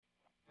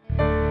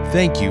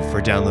Thank you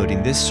for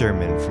downloading this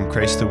sermon from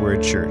Christ the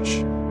Word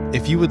Church.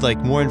 If you would like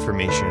more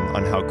information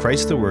on how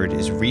Christ the Word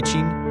is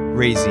reaching,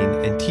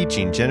 raising, and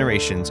teaching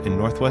generations in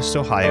Northwest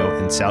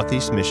Ohio and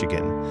Southeast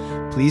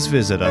Michigan, please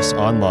visit us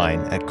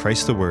online at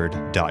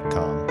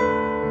christtheword.com.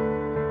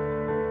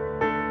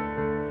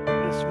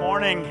 This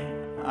morning,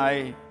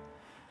 I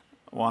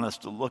want us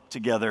to look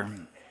together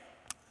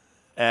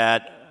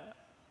at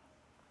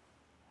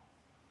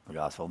the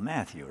Gospel of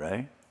Matthew,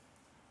 right?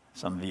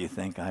 Some of you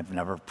think I've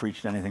never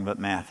preached anything but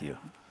Matthew.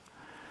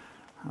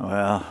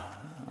 Well,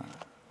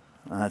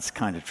 that's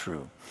kind of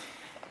true.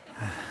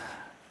 It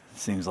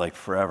seems like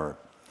forever.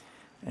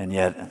 And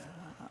yet,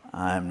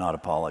 I'm not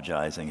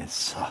apologizing.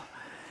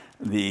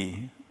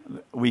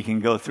 We can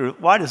go through.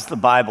 Why does the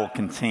Bible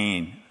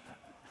contain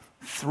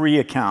three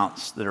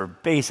accounts that are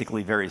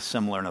basically very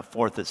similar and a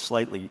fourth that's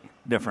slightly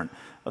different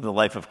of the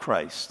life of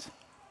Christ?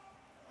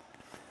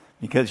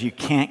 Because you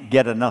can't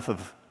get enough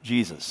of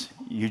Jesus.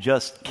 You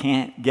just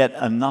can't get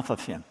enough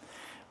of him.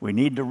 We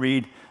need to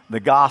read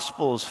the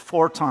Gospels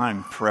 4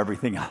 times for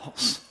everything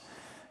else.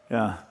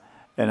 Yeah,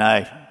 and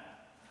I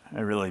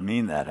really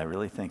mean that. I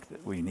really think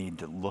that we need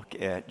to look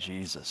at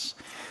Jesus.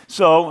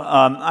 So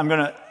I'm going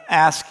to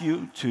ask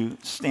you to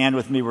stand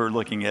with me. We're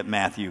looking at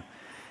Matthew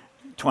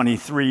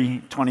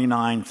 23,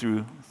 29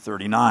 through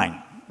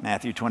 39.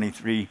 Matthew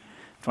 23,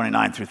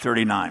 29 through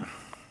 39.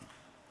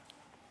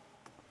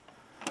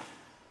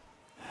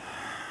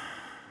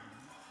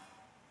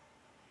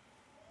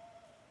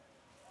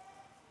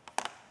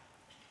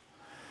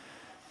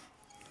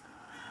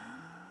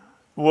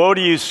 Woe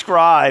to you,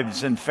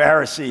 scribes and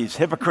Pharisees,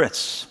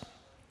 hypocrites!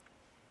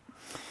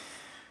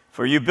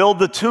 For you build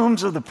the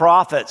tombs of the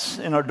prophets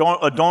and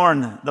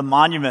adorn the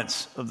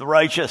monuments of the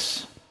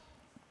righteous,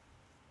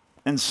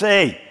 and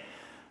say,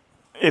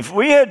 if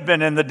we had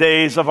been in the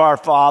days of our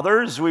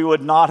fathers, we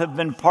would not have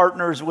been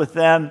partners with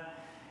them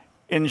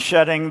in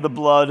shedding the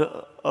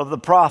blood of the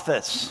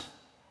prophets.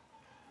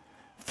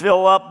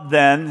 Fill up,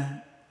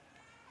 then,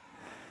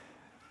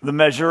 the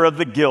measure of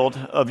the guilt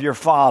of your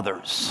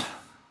fathers.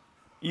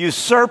 You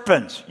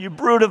serpents, you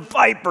brood of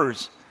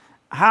vipers,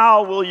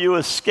 how will you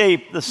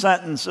escape the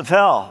sentence of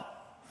hell?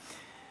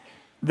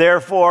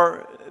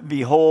 Therefore,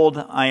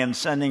 behold, I am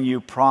sending you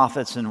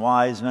prophets and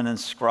wise men and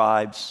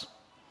scribes.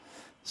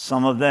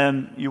 Some of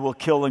them you will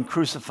kill and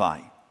crucify.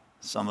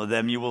 Some of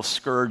them you will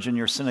scourge in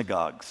your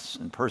synagogues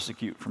and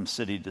persecute from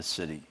city to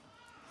city.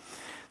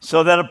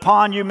 So that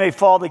upon you may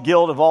fall the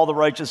guilt of all the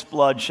righteous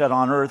blood shed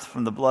on earth,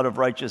 from the blood of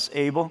righteous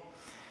Abel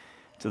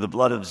to the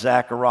blood of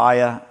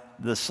Zechariah,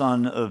 the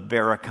son of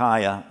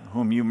Berechiah,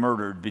 whom you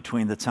murdered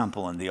between the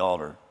temple and the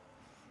altar.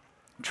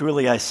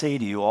 Truly I say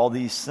to you, all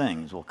these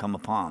things will come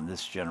upon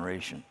this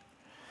generation.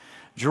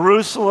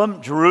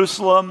 Jerusalem,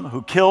 Jerusalem,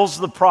 who kills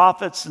the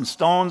prophets and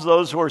stones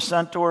those who are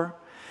sent to her.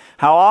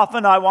 How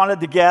often I wanted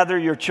to gather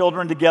your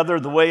children together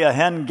the way a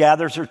hen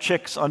gathers her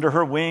chicks under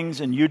her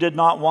wings, and you did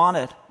not want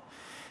it.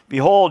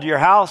 Behold, your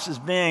house is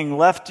being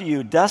left to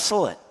you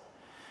desolate.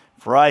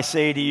 For I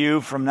say to you,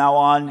 from now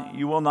on,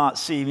 you will not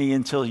see me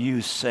until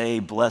you say,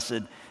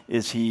 blessed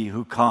is he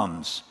who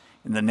comes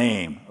in the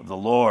name of the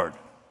Lord.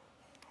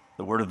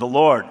 The word of the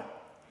Lord.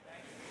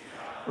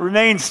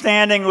 Remain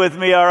standing with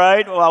me, all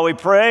right, while we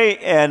pray,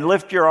 and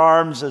lift your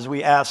arms as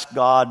we ask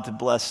God to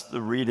bless the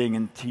reading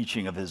and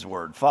teaching of his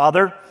word.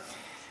 Father,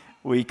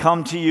 we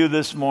come to you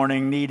this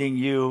morning needing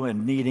you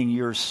and needing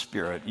your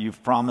Spirit.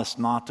 You've promised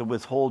not to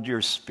withhold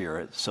your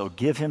Spirit, so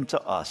give him to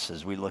us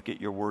as we look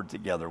at your word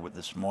together with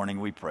this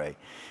morning, we pray.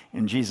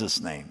 In Jesus'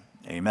 name,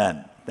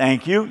 amen.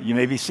 Thank you. You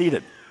may be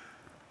seated.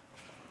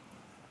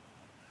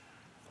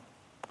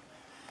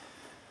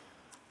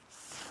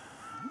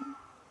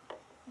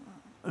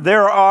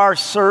 There are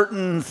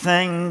certain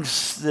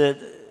things that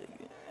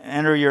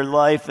enter your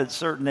life at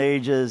certain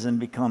ages and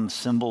become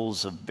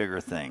symbols of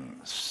bigger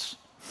things,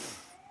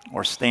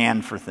 or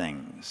stand for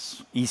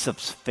things,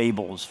 Aesop's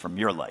fables from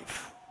your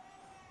life.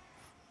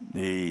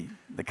 The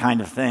kind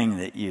of thing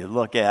that you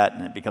look at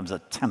and it becomes a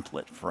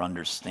template for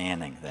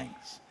understanding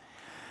things.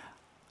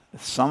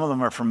 Some of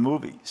them are from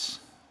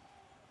movies.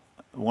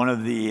 One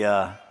of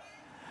the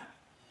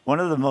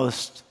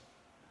most,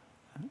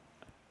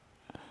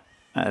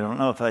 I don't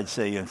know if I'd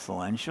say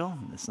influential,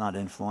 it's not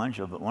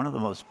influential, but one of the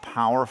most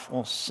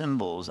powerful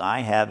symbols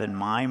I have in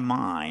my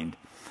mind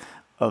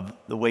of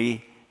the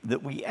way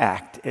that we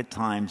act at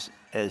times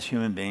as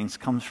human beings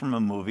comes from a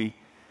movie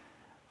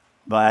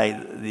by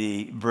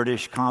the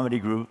British comedy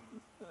group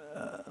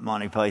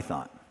Monty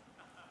Python.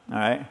 All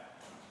right?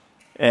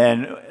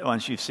 And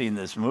once you've seen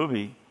this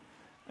movie,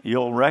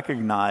 you'll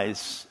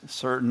recognize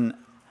certain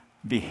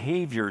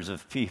behaviors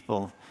of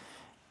people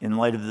in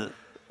light of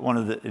one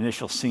of the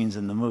initial scenes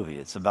in the movie.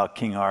 It's about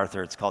King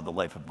Arthur. It's called The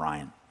Life of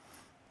Brian.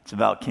 It's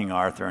about King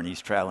Arthur, and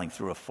he's traveling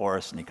through a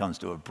forest, and he comes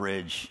to a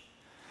bridge.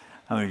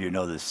 How many of you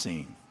know this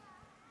scene?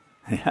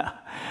 Yeah,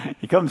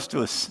 he comes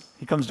to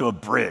a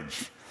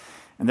bridge,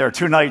 and there are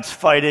 2 knights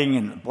fighting,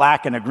 and a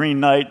black and a green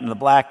knight, and the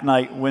black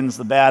knight wins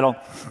the battle.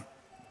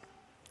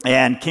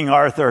 And King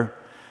Arthur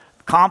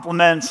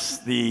compliments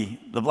the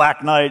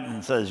Black Knight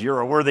and says, "You're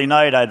a worthy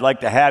knight. I'd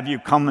like to have you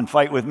come and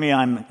fight with me.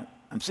 I'm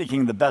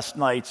seeking the best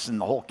knights in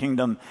the whole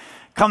kingdom.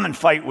 Come and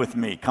fight with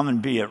me. Come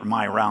and be at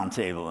my round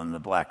table." And the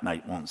Black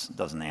Knight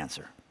doesn't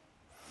answer.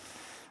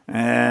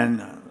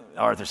 And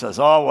Arthur says,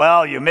 "Oh,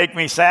 well, you make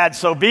me sad,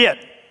 so be it."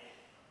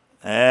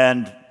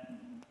 And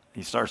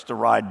he starts to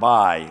ride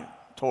by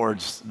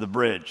towards the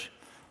bridge.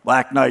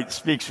 Black Knight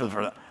speaks for the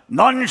first time.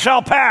 "None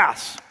shall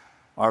pass."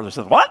 Arthur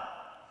says, "What?"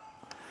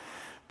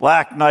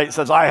 Black Knight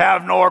says,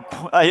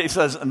 he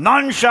says,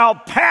 "None shall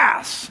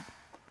pass."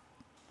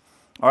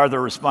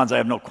 Arthur responds, "I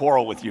have no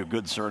quarrel with you,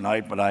 good Sir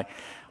Knight, but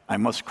I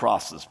must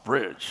cross this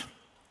bridge."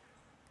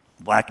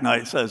 Black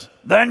Knight says,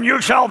 "Then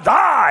you shall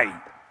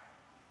die."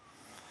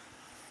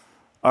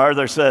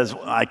 Arthur says,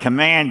 "I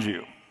command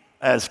you,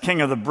 as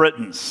king of the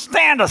Britons,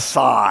 stand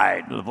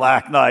aside." The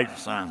Black Knight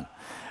says,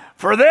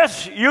 "For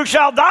this you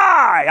shall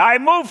die. I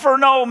move for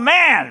no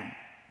man."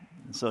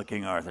 And so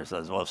King Arthur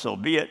says, "Well, so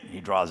be it."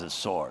 He draws his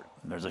sword.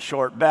 There's a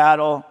short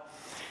battle.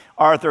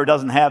 Arthur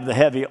doesn't have the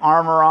heavy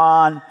armor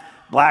on.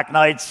 Black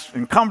Knight's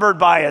encumbered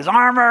by his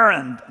armor,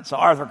 and so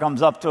Arthur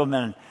comes up to him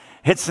and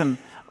hits him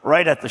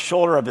right at the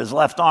shoulder of his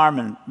left arm,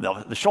 and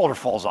the shoulder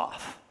falls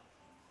off.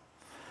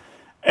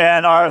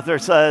 And Arthur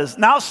says,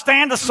 "Now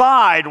stand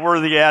aside,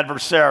 worthy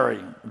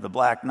adversary." The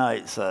Black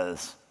Knight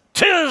says,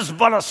 "'Tis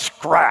but a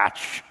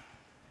scratch."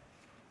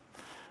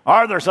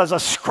 Arthur says, "A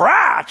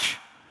scratch?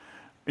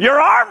 Your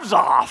arm's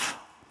off."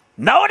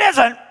 "No, it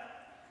isn't."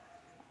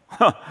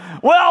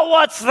 "Well,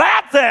 what's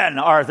that then?"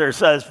 Arthur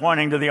says,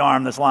 pointing to the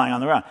arm that's lying on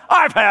the ground.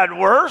 "I've had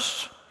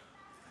worse."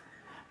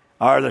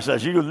 Arthur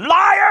says, "You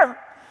liar."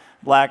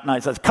 Black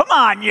Knight says, "Come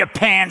on, you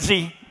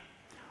pansy."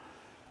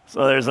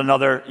 So there's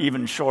another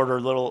even shorter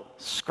little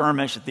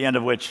skirmish, at the end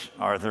of which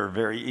Arthur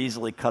very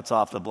easily cuts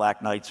off the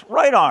Black Knight's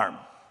right arm.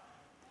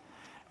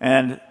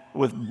 And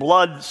with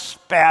blood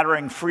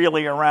spattering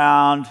freely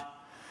around,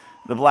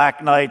 the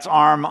Black Knight's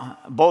arm,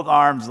 both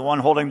arms, the one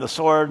holding the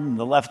sword and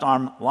the left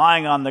arm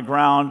lying on the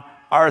ground,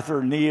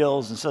 Arthur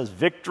kneels and says,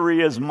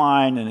 "Victory is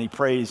mine," and he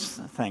prays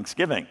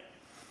thanksgiving.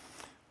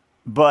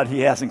 But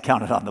he hasn't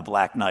counted on the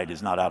Black Knight.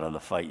 He's not out of the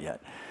fight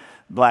yet.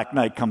 Black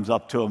Knight comes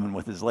up to him, and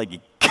with his leg,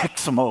 he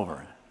kicks him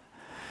over.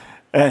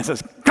 And he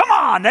says, "Come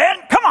on,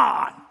 then, come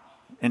on."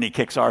 And he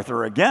kicks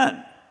Arthur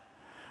again.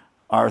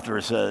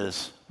 Arthur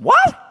says,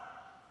 "What?"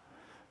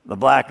 The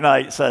Black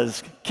Knight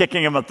says,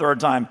 kicking him a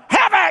third time,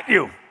 "Have at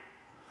you."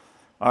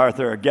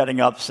 Arthur, getting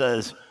up,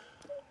 says,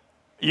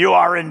 "You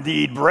are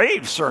indeed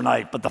brave, Sir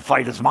Knight, but the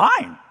fight is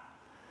mine."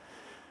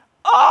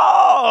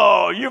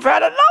 "Oh, you've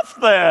had enough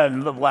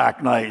then," the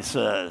Black Knight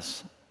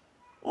says.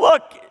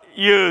 "Look,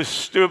 you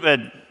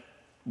stupid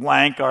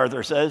blank,"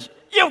 Arthur says,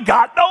 "you've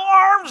got no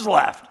arms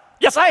left."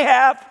 "Yes, I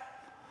have."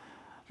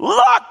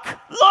 Look,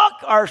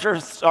 Arthur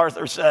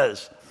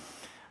says.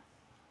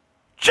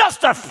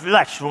 "Just a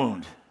flesh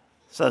wound,"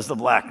 says the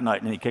Black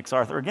Knight, and he kicks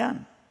Arthur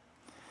again.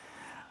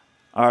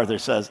 Arthur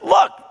says,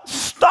 "Look,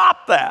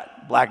 stop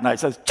that." Black Knight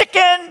says,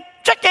 "Chicken,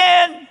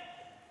 chicken."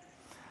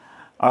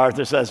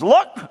 Arthur says,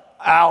 "Look,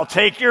 I'll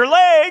take your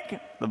leg."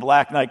 The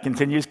Black Knight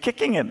continues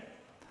kicking him.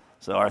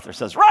 So Arthur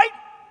says, "Right."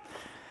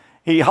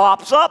 He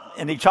hops up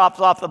and he chops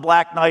off the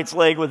Black Knight's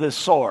leg with his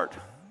sword.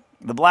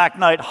 The Black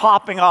Knight,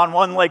 hopping on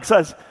one leg,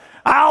 says,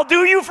 "I'll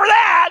do you for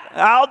that.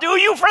 I'll do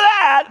you for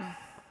that."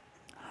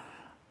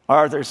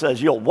 Arthur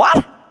says, "You'll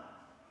what?"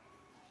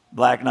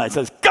 Black Knight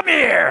says, "Come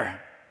here."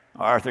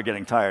 Arthur,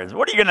 getting tired, says,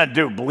 "What are you going to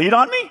do, bleed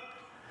on me?"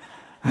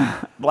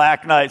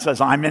 Black Knight says,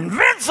 "I'm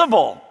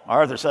invincible."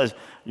 Arthur says,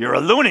 "You're a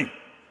loony."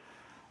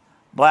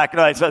 Black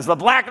Knight says, "The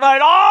Black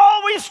Knight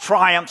always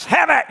triumphs.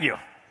 Have at you."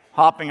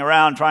 Hopping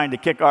around trying to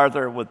kick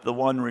Arthur with the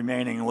one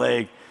remaining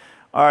leg,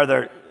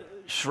 Arthur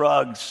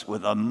shrugs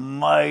with a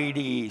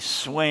mighty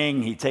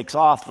swing. He takes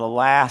off the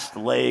last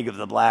leg of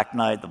the Black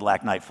Knight. The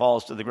Black Knight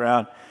falls to the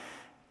ground.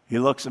 He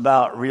looks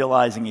about,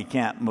 realizing he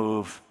can't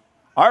move.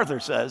 Arthur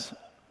says,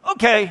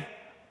 "Okay,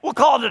 we'll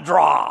call it a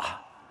draw."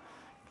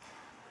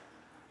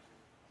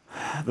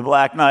 The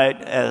Black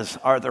Knight, as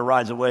Arthur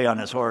rides away on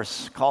his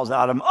horse, calls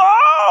out him,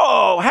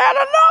 "Oh, had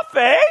enough,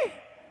 eh?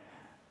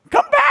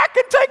 Come back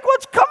and take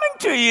what's coming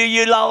to you,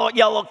 you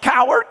yellow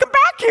coward. Come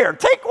back here.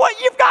 Take what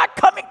you've got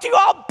coming to you.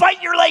 I'll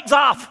bite your legs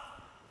off."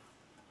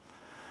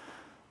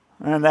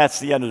 And that's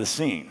the end of the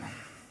scene.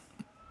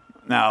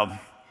 Now,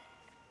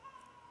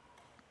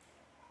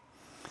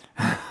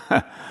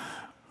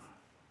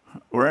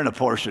 we're in a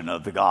portion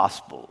of the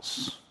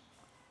Gospels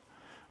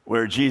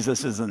where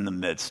Jesus is in the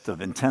midst of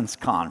intense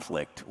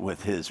conflict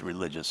with his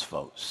religious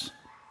foes.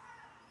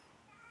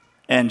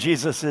 And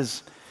Jesus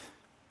is,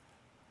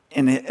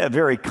 in a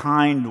very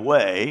kind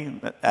way,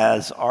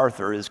 as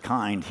Arthur is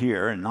kind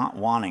here and not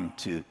wanting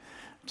to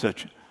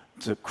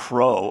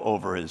crow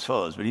over his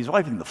foes, but he's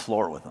wiping the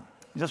floor with them.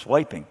 He's just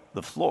wiping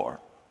the floor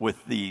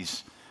with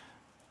these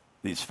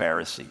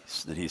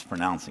Pharisees that he's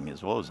pronouncing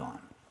his woes on.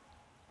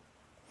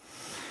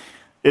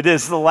 It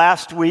is the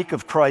last week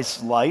of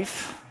Christ's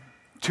life.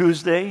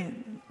 Tuesday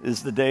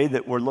is the day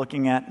that we're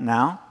looking at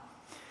now.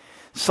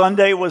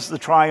 Sunday was the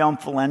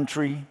triumphal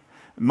entry.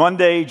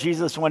 Monday,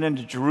 Jesus went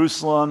into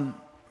Jerusalem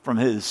from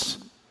his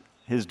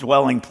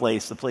dwelling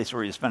place, the place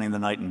where he was spending the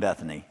night in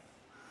Bethany.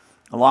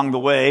 Along the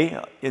way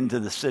into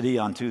the city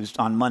on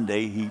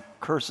Monday, he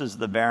curses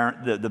the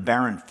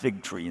barren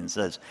fig tree and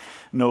says,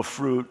 "No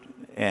fruit,"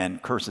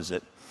 and curses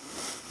it.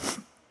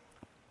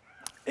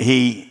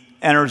 He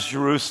enters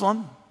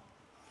Jerusalem.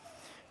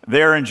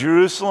 There in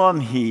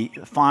Jerusalem, he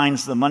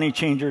finds the money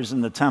changers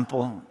in the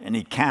temple, and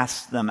he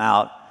casts them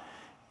out,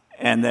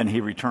 and then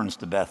he returns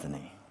to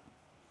Bethany.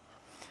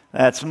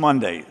 That's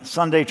Monday.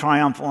 Sunday,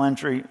 triumphal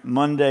entry.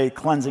 Monday,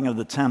 cleansing of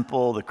the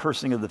temple, the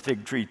cursing of the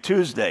fig tree.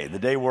 Tuesday, the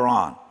day we're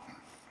on.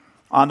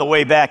 On the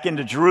way back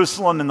into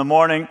Jerusalem in the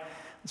morning,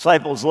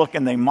 disciples look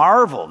and they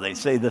marvel. They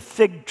say, "The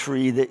fig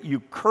tree that you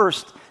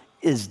cursed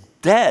is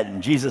dead."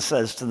 And Jesus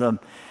says to them,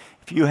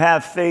 "If you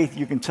have faith,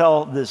 you can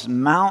tell this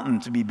mountain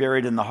to be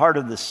buried in the heart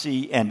of the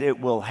sea, and it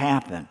will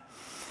happen."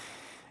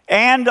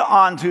 And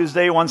on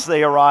Tuesday, once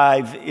they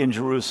arrive in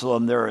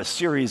Jerusalem, there are a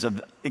series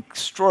of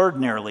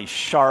extraordinarily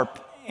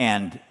sharp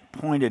and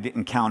pointed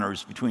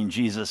encounters between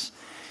Jesus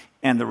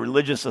and the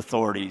religious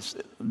authorities.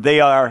 They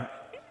are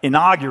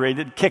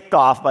inaugurated, kicked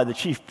off by the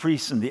chief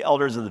priests and the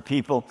elders of the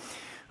people,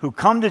 who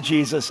come to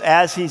Jesus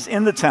as he's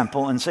in the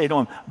temple and say to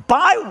him,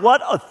 "By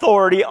what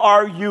authority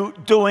are you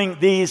doing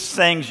these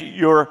things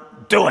you're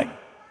doing?"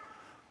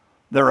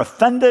 They're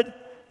offended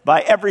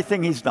by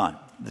everything he's done.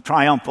 The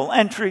triumphal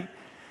entry,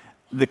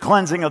 the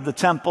cleansing of the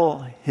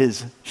temple,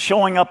 his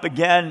showing up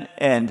again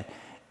and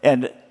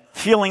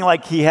feeling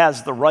like he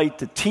has the right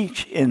to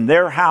teach in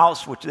their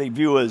house, which they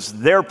view as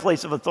their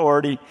place of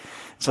authority.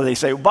 So they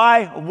say,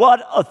 "By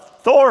what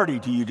authority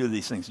do you do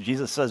these things?" And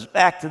Jesus says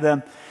back to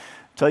them,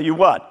 "Tell you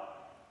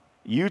what,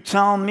 you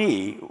tell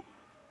me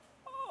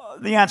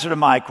the answer to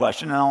my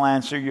question, and I'll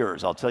answer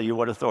yours. I'll tell you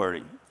what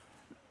authority.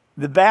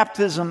 The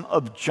baptism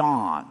of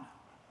John,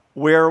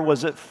 where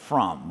was it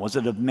from? Was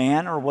it of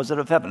man or was it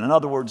of heaven?" In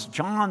other words,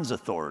 John's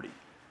authority.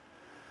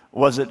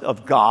 Was it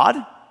of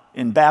God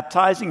in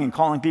baptizing and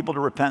calling people to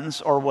repentance,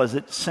 or was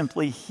it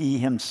simply he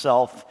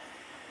himself?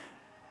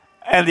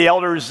 And the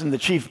elders and the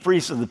chief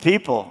priests of the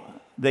people,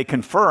 they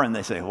confer and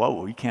they say, "Well,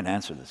 we can't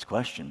answer this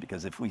question,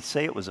 because if we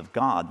say it was of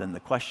God, then the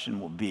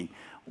question will be,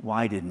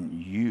 why didn't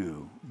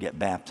you get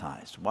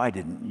baptized? Why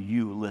didn't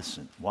you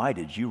listen? Why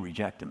did you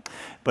reject him?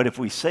 But if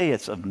we say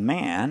it's of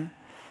man,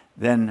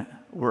 then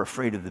we're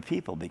afraid of the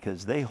people,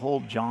 because they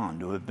hold John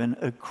to have been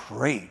a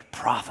great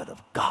prophet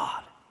of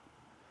God."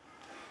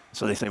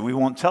 So they say, "We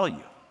won't tell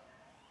you."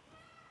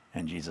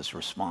 And Jesus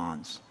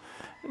responds,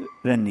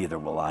 "Then neither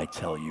will I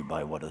tell you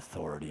by what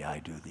authority I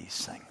do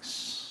these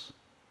things."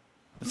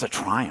 It's a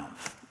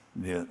triumph.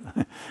 The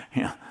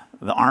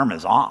arm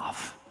is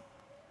off.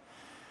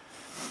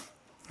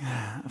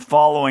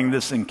 Following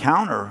this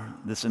encounter,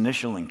 this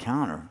initial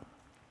encounter,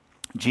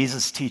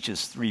 Jesus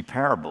teaches 3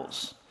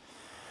 parables.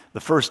 The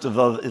first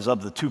is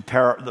of the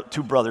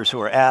two brothers who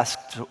are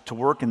asked to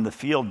work in the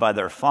field by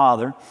their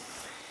father.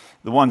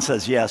 The one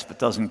says yes, but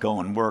doesn't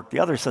go and work. The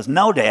other says,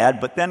 "No, Dad,"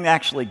 but then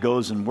actually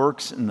goes and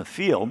works in the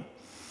field.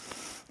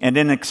 And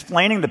in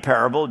explaining the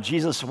parable,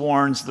 Jesus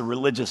warns the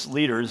religious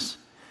leaders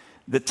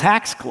that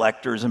tax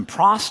collectors and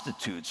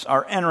prostitutes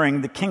are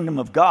entering the kingdom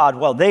of God,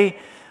 while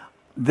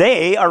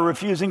they are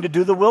refusing to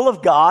do the will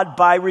of God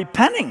by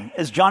repenting,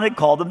 as John had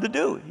called them to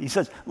do. He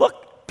says,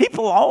 "Look,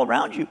 people all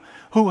around you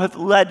who have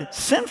led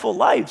sinful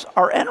lives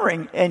are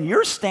entering, and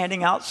you're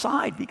standing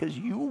outside because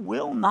you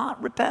will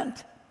not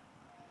repent."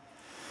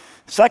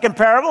 Second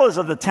parable is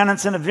of the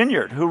tenants in a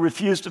vineyard who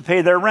refuse to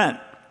pay their rent.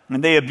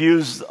 And they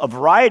abuse a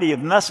variety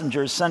of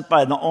messengers sent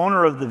by the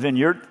owner of the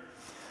vineyard,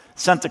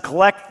 sent to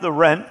collect the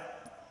rent,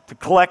 to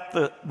collect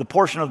the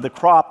portion of the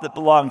crop that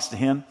belongs to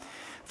him.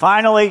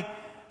 Finally,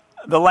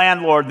 the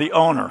landlord, the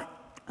owner,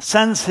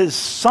 sends his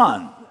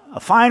son, a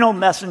final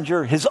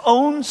messenger, his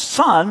own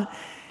son,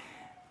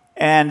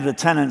 and the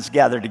tenants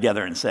gather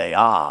together and say,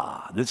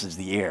 "This is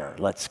the heir,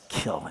 let's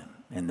kill him,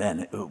 and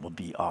then it will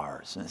be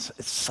ours." And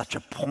it's such a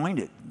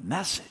pointed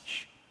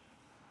message.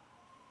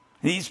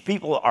 These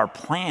people are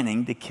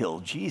planning to kill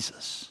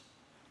Jesus,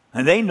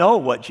 and they know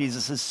what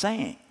Jesus is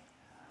saying.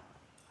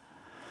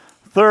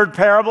 Third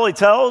parable he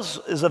tells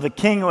is of a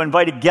king who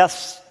invited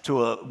guests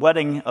to a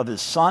wedding of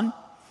his son.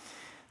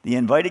 The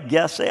invited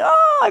guests say,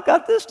 "I've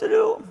got this to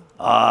do.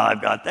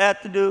 I've got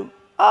that to do.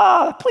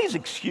 Please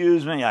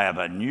excuse me. I have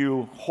a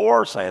new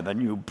horse. I have a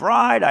new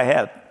bride.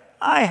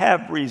 I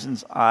have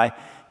reasons I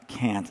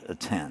can't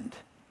attend."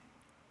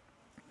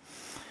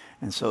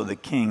 And so the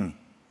king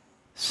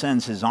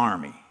sends his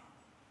army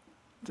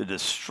to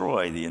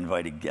destroy the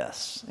invited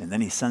guests. And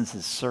then he sends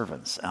his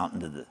servants out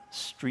into the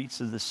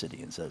streets of the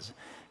city and says,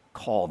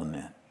 "Call them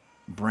in,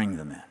 bring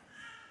them in."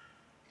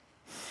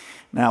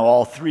 Now,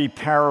 all 3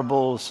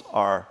 parables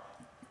are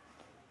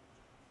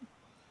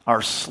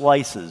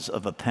slices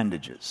of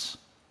appendages,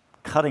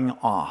 cutting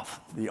off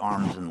the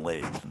arms and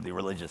legs of the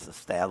religious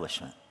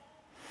establishment.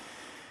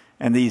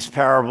 And these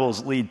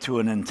parables lead to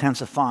an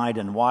intensified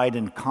and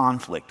widened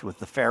conflict, with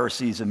the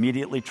Pharisees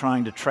immediately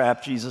trying to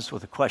trap Jesus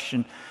with a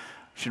question,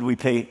 should we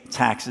pay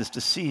taxes to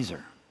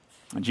Caesar?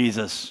 And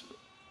Jesus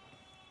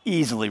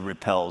easily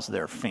repels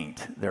their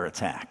feint, their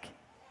attack.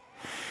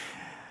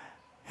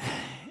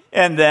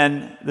 And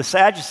then the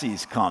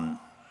Sadducees come,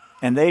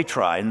 and they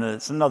try, and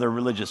it's another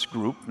religious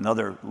group,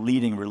 another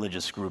leading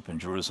religious group in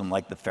Jerusalem,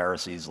 like the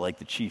Pharisees, like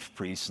the chief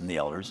priests and the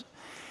elders.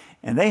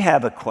 And they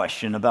have a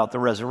question about the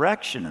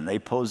resurrection, and they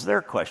pose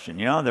their question.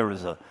 You know, there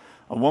was a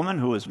woman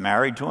who was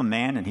married to a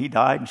man, and he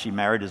died, and she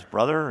married his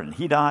brother, and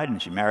he died,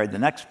 and she married the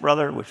next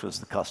brother, which was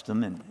the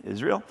custom in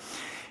Israel.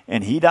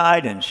 And he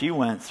died, and she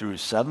went through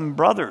 7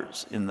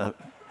 brothers.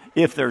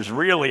 If there's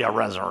really a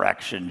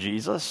resurrection,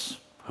 Jesus,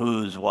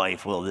 whose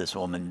wife will this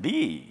woman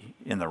be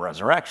in the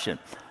resurrection?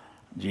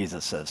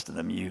 Jesus says to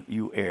them,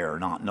 you err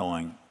not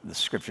knowing the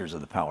scriptures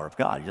of the power of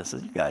God. He just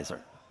says,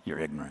 you're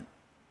ignorant.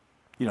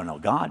 You don't know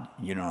God,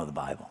 you don't know the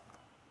Bible.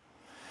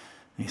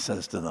 He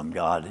says to them,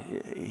 God,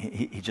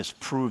 he just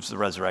proves the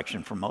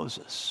resurrection from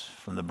Moses,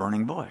 from the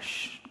burning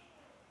bush.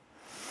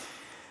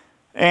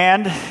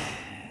 And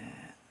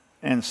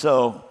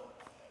so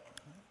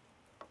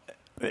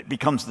it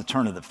becomes the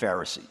turn of the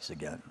Pharisees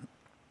again.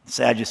 The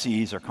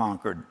Sadducees are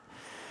conquered.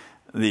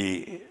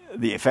 The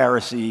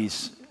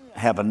Pharisees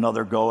have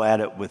another go at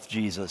it with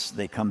Jesus.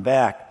 They come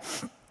back,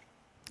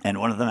 and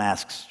one of them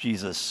asks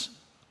Jesus,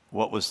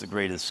 what was the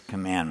greatest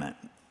commandment?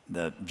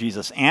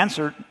 Jesus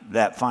answered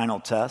that final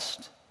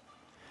test,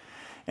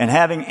 and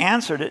having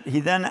answered it,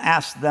 he then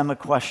asked them a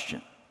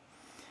question.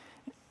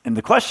 And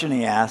the question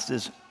he asked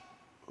is,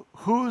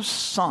 whose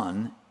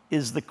son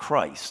is the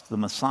Christ, the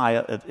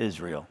Messiah of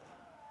Israel?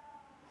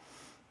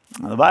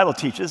 Now, the Bible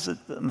teaches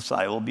that the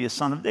Messiah will be a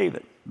son of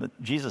David. But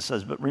Jesus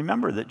says, but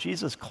remember that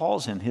Jesus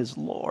calls him his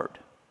Lord,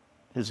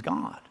 his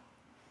God.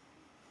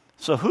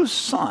 So whose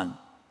son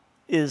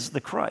is the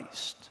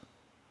Christ?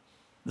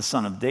 The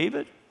son of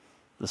David?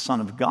 The son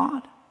of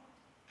God?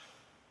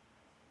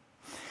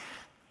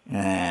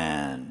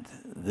 And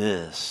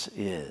this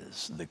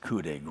is the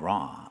coup de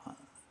grace.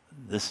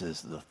 This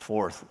is the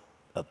 4th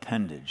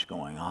appendage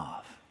going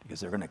off, because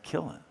they're going to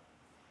kill him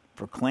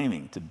for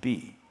claiming to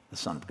be the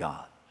Son of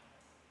God.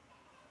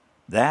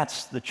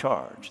 That's the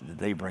charge that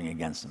they bring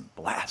against him,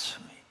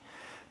 blasphemy,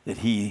 that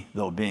he,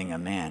 though being a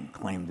man,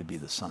 claimed to be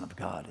the Son of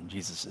God. And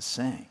Jesus is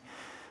saying,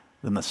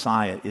 the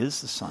Messiah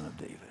is the son of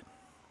David,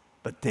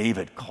 but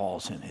David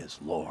calls him his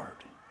Lord.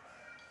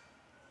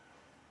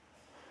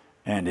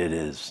 And it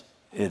is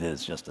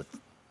just a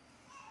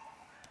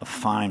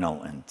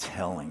final and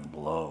telling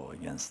blow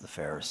against the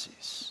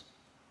Pharisees.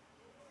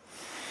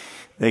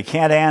 They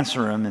can't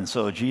answer him, and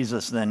so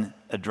Jesus then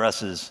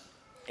addresses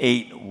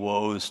 8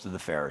 woes to the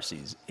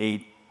Pharisees,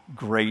 8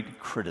 great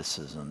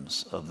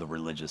criticisms of the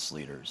religious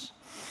leaders.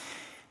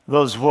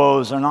 Those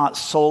woes are not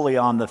solely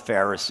on the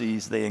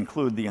Pharisees. They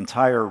include the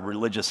entire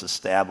religious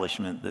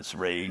establishment that's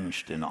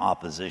ranged in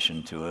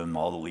opposition to him,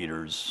 all the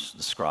leaders,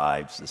 the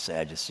scribes, the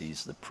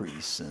Sadducees, the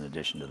priests, in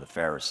addition to the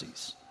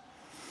Pharisees.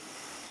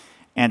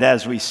 And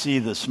as we see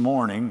this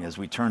morning, as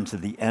we turn to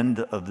the end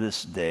of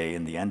this day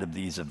and the end of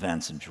these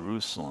events in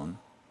Jerusalem,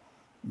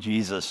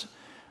 Jesus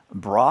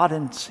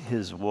broadens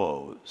his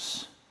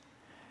woes,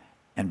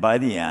 and by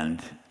the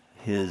end,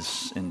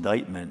 his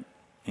indictment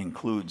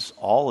includes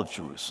all of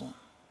Jerusalem,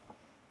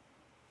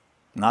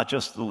 not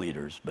just the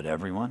leaders, but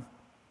everyone,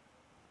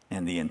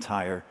 and the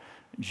entire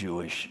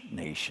Jewish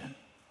nation.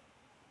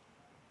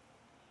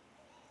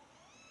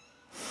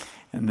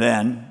 And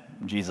then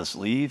Jesus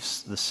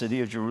leaves the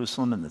city of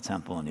Jerusalem and the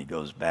temple, and he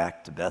goes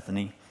back to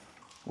Bethany,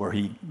 where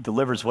he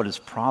delivers what is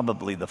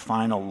probably the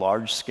final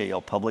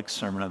large-scale public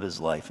sermon of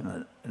his life,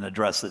 an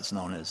address that's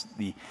known as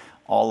the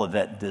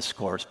Olivet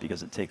Discourse,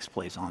 because it takes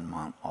place on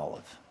Mount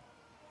Olive.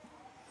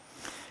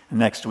 And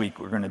next week,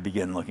 we're going to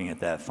begin looking at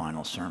that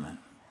final sermon.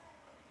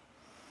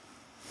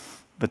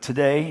 But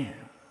today,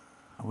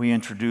 we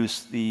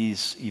introduce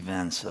these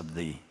events of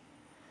the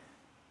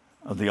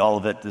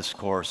Olivet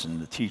Discourse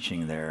and the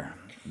teaching there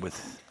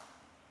with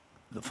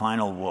the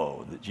final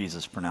woe that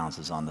Jesus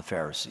pronounces on the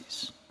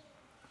Pharisees.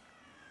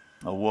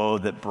 A woe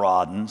that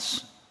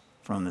broadens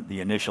from the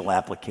initial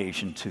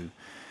application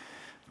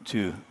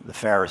to the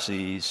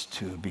Pharisees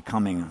to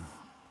becoming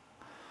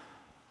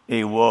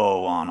a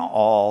woe on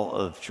all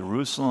of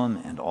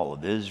Jerusalem and all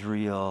of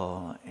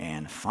Israel,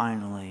 and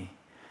finally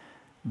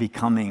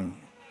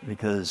becoming,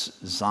 because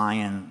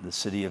Zion, the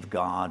city of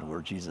God,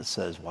 where Jesus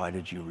says, why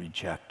did you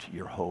reject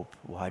your hope?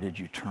 Why did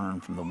you turn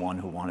from the one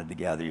who wanted to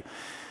gather you?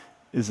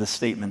 Is a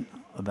statement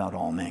about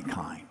all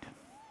mankind.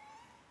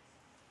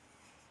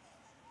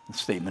 A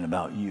statement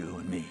about you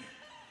and me.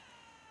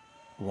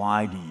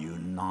 Why do you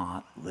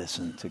not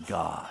listen to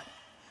God?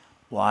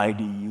 Why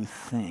do you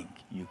think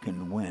you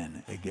can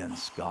win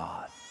against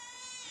God?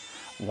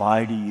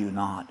 Why do you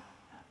not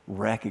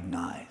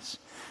recognize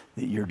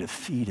that you're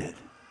defeated,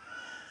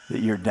 that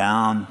you're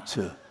down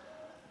to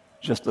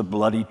just a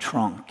bloody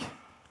trunk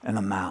and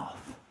a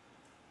mouth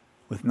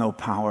with no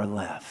power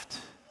left?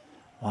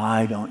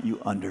 Why don't you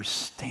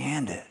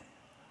understand it?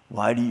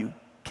 Why do you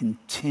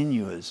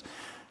continue, as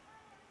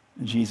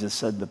Jesus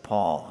said to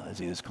Paul as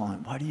he was calling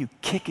him, why do you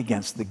kick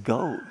against the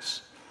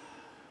goads?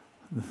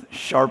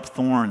 sharp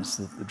thorns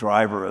that the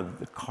driver of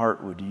the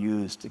cart would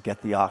use to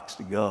get the ox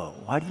to go.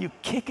 Why do you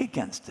kick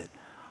against it?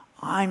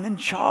 I'm in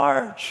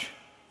charge.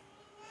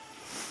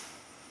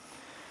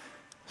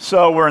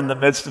 So we're in the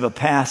midst of a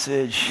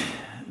passage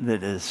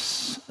that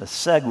is a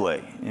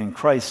segue in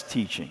Christ's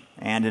teaching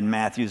and in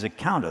Matthew's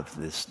account of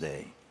this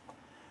day.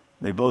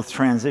 They both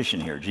transition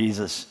here.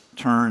 Jesus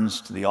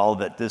turns to the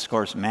Olivet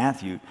Discourse.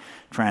 Matthew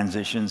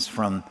transitions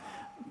from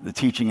the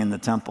teaching in the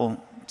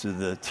temple to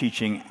the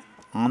teaching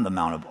on the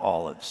Mount of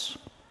Olives.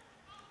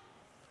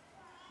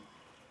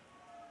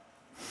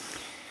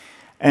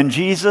 And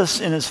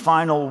Jesus, in his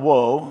final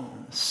woe,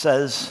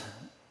 says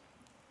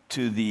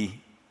to the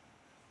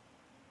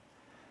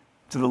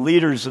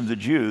leaders of the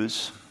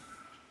Jews,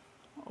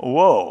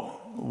 "Woe,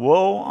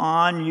 woe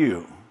on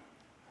you.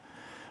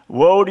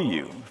 Woe to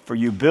you, for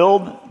you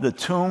build the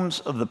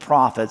tombs of the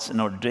prophets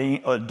and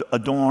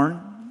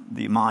adorn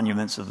the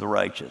monuments of the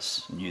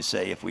righteous." And you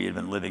say, if we had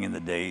been living in the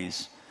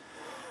days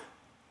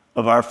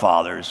of our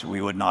fathers,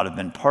 we would not have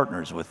been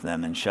partners with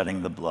them in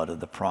shedding the blood of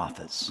the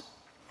prophets.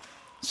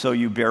 So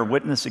you bear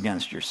witness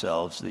against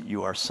yourselves that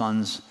you are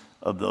sons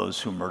of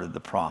those who murdered the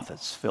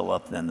prophets. Fill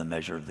up then the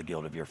measure of the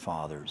guilt of your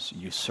fathers.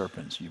 You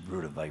serpents, you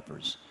brood of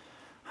vipers,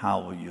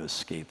 how will you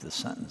escape the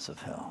sentence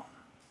of hell?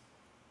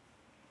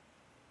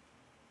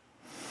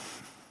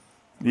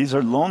 These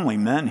are lonely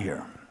men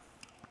here.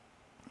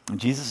 And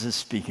Jesus is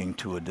speaking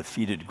to a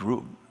defeated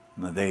group.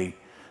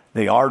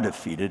 They are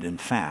defeated, in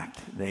fact.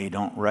 They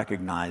don't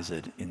recognize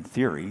it in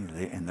theory.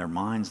 In their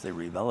minds, they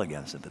rebel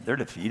against it, but they're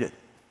defeated.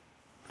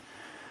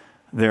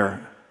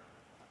 They're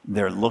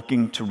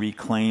looking to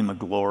reclaim a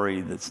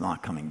glory that's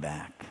not coming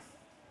back.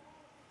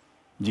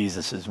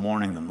 Jesus is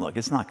warning them, look,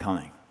 it's not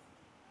coming.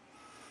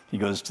 He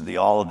goes to the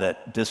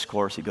Olivet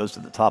Discourse, he goes to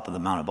the top of the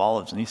Mount of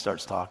Olives, and he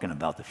starts talking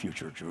about the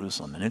future of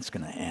Jerusalem, and it's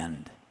going to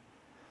end.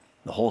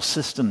 The whole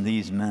system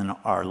these men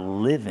are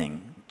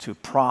living to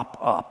prop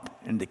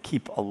up and to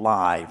keep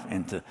alive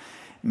and to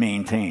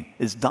maintain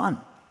is done.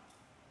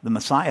 The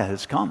Messiah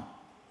has come,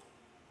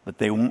 but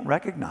they won't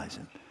recognize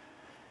him.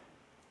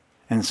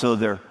 And so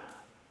they're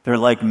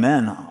like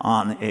men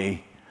on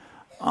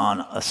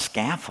a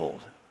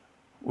scaffold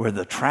where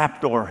the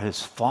trapdoor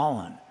has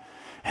fallen,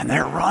 and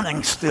they're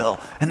running still,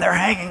 and they're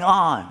hanging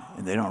on,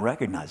 and they don't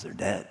recognize they're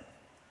dead.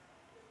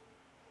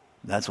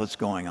 That's what's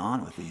going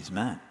on with these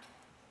men.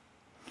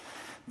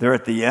 They're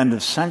at the end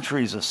of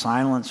centuries of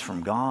silence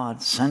from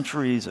God,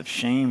 centuries of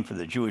shame for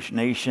the Jewish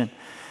nation,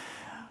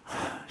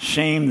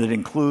 shame that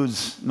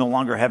includes no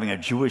longer having a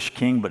Jewish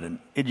king, but an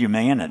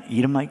Idumean, an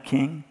Edomite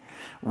king,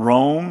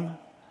 Rome,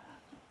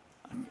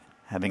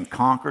 having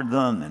conquered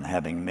them and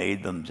having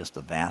made them just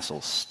a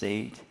vassal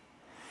state.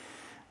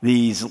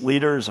 These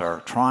leaders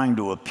are trying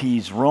to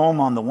appease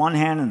Rome on the one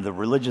hand and the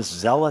religious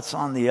zealots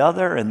on the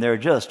other, and they're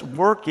just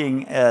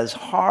working as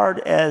hard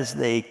as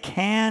they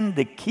can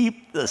to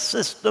keep the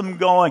system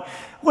going,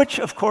 which,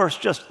 of course,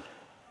 just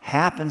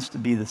happens to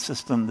be the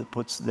system that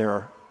puts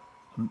their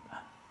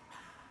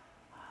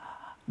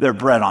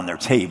bread on their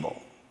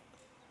table,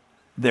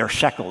 their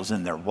shekels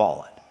in their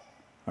wallet,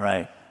 all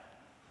right?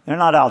 They're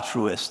not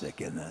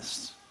altruistic in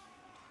this.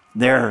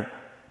 They're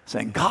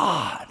saying,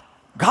 God.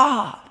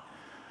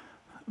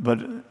 But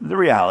the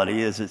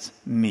reality is it's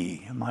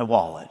me, my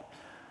wallet,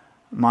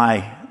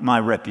 my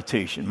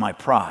reputation, my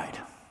pride.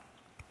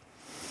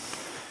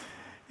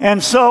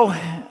 And so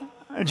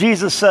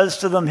Jesus says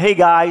to them, hey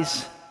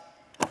guys,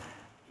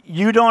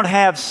 you don't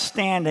have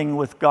standing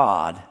with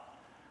God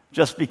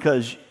just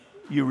because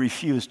you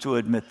refuse to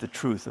admit the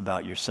truth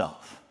about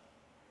yourself.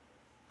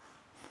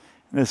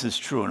 This is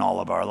true in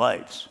all of our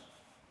lives.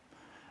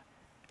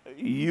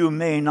 You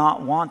may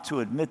not want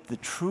to admit the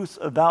truth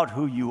about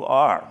who you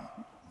are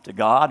to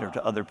God or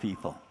to other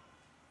people.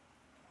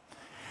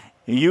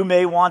 You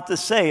may want to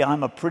say,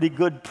 I'm a pretty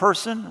good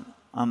person,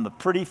 I'm a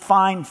pretty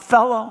fine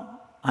fellow,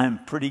 I'm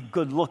a pretty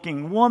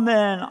good-looking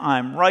woman,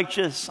 I'm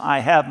righteous, I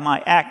have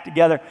my act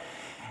together,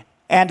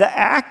 and to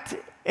act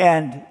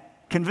and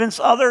convince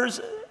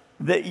others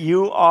that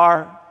you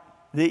are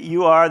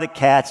the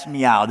cat's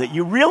meow, that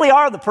you really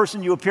are the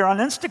person you appear on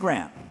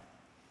Instagram,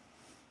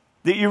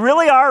 that you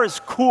really are as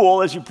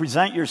cool as you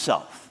present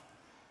yourself,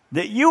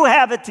 that you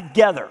have it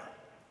together,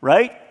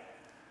 right?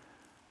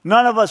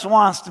 None of us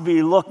wants to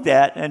be looked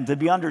at and to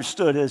be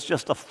understood as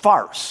just a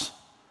farce.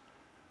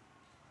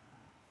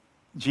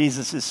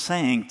 Jesus is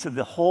saying to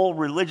the whole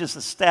religious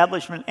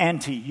establishment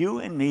and to you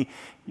and me,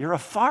 you're a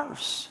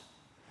farce.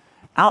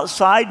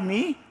 Outside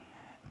me,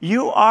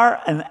 you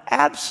are an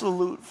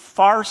absolute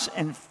farce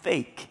and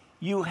fake.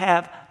 You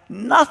have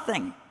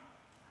nothing.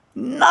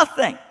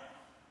 Nothing.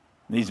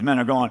 These men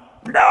are going,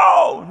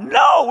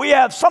 no, we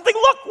have something.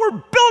 Look,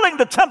 we're building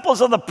the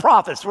temples of the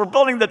prophets. We're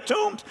building the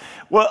tombs.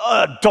 We're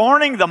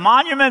adorning the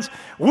monuments.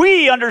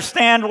 We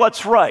understand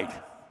what's right.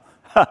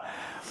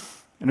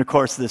 And of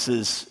course, this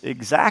is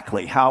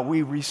exactly how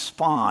we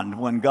respond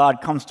when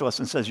God comes to us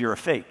and says, you're a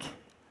fake.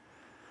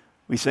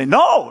 We say,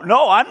 no,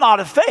 I'm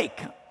not a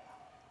fake.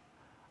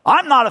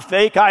 I'm not a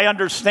fake. I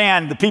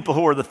understand the people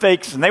who are the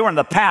fakes, and they were in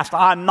the past.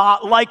 I'm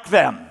not like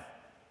them.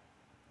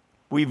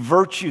 We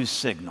virtue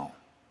signal,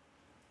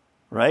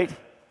 right?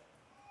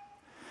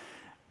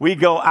 We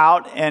go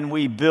out and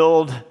we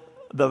build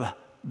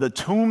the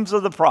tombs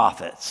of the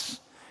prophets.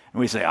 And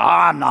we say,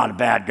 I'm not a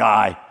bad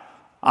guy.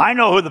 I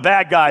know who the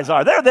bad guys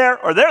are. They're there,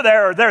 or they're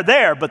there, or they're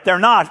there, but they're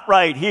not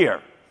right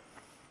here.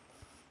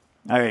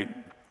 A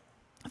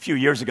few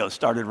years ago,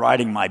 started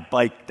riding my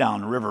bike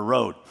down River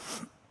Road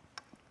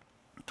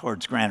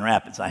towards Grand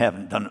Rapids. I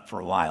haven't done it for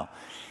a while,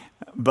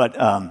 but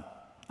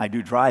I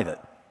do drive it.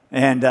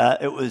 And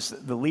it was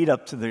the lead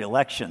up to the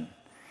election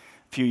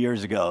a few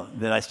years ago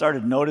that I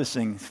started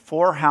noticing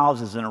 4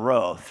 houses in a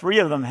row. 3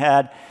 of them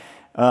had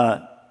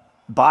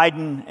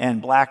Biden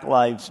and Black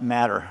Lives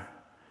Matter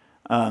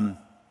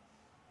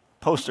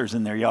posters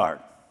in their yard.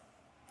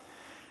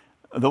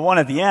 The one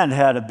at the end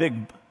had a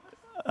big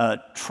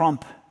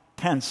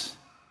Trump-Pence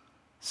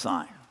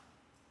sign.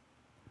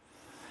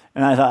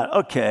 And I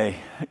thought, okay,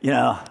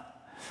 a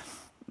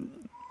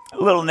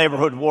little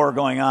neighborhood war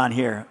going on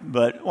here,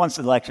 but once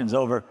the election's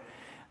over,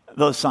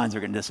 those signs are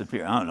going to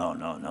disappear. Oh,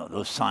 no.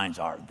 Those signs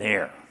are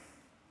there.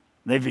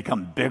 They've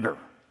become bigger,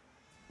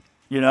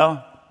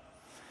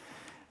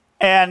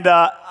 And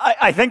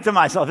I think to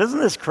myself, isn't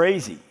this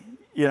crazy?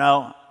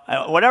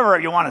 Whatever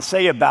you want to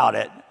say about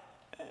it,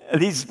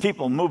 these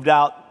people moved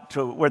out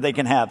to where they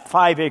can have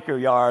 5-acre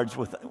yards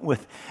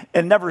with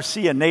and never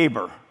see a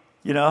neighbor,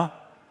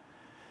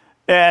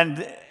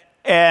 and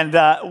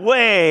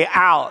way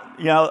out,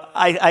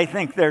 I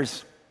think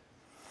there's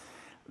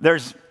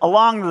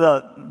along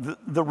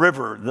the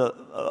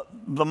river,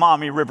 the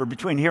Maumee River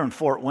between here and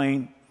Fort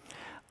Wayne,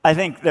 I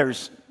think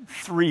there's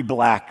 3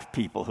 black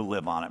people who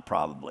live on it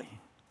probably.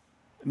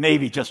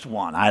 Maybe just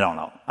 1, I don't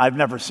know. I've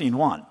never seen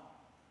one.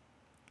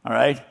 All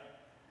right?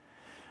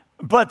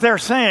 But they're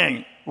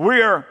saying,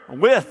 we're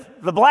with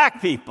the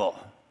black people,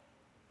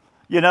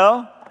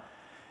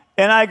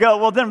 And I go,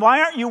 well, then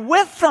why aren't you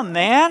with them,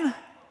 man?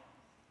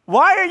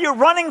 Why are you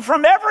running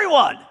from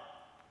everyone?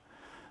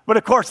 But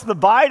of course, the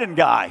Biden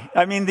guy,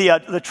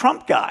 the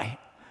Trump guy,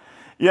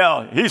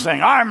 he's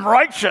saying, I'm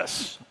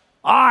righteous.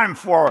 I'm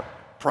for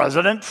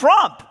President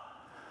Trump.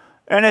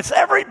 And it's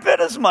every bit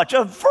as much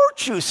a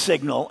virtue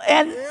signal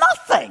and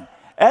nothing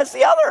as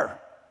the other.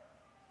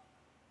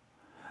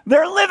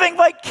 They're living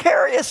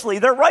vicariously.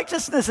 Their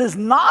righteousness is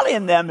not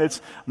in them.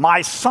 It's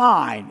my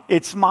sign.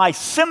 It's my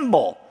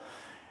symbol.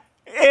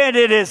 And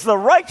it is the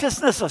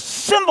righteousness of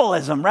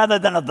symbolism rather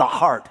than of the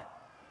heart.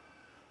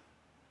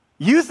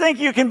 You think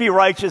you can be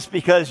righteous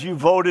because you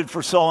voted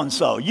for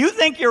so-and-so. You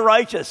think you're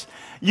righteous.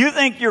 You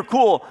think you're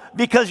cool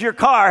because your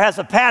car has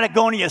a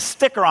Patagonia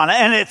sticker on it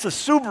and it's a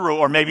Subaru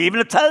or maybe even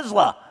a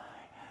Tesla.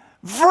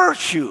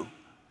 Virtue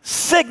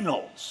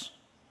signals,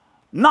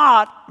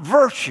 not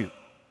virtue.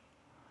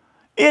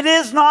 It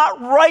is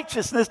not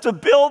righteousness to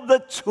build the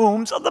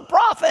tombs of the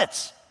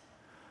prophets.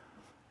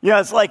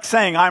 It's like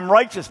saying I'm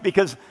righteous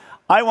because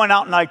I went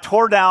out and I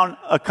tore down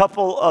a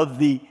couple of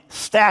the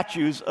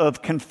statues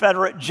of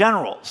Confederate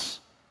generals,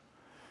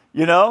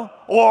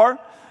 or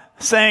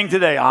saying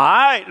today,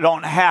 I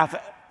don't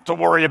have to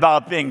worry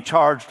about being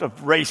charged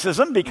of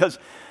racism because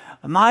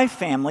my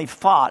family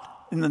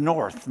fought in the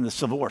North in the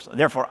Civil War.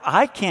 Therefore,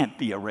 I can't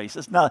be a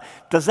racist. Now,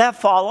 does that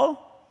follow?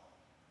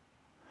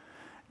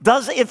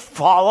 Does it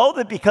follow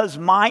that because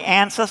my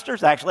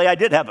ancestors, actually I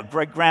did have a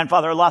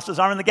great-grandfather who lost his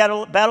arm in the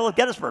Battle of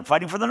Gettysburg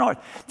fighting for the North.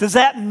 Does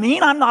that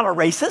mean I'm not a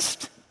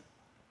racist?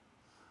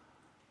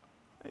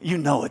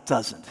 It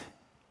doesn't.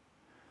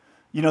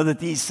 That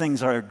these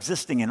things are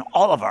existing in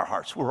all of our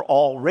hearts. We're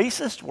all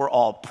racist, we're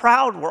all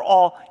proud, we're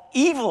all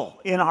evil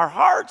in our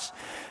hearts.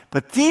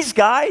 But these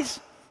guys,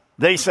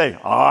 they say,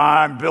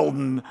 I'm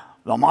building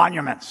the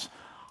monuments.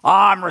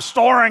 I'm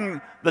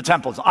restoring the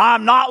temples.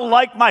 I'm not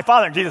like my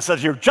father. And Jesus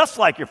says, you're just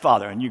like your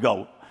father. And you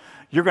go,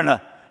 you're going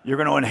to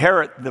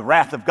inherit the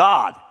wrath of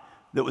God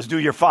that was due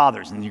your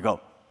fathers. And you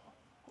go,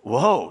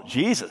 whoa,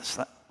 Jesus,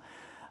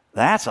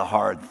 that's a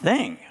hard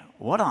thing.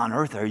 What on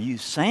earth are you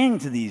saying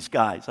to these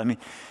guys?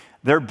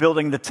 They're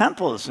building the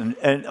temples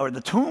or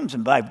the tombs.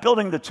 And by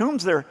building the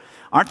tombs,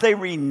 aren't they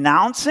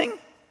renouncing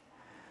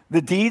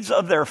the deeds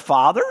of their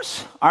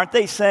fathers? Aren't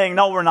they saying,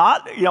 no, we're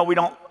not?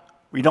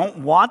 We don't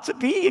want to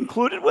be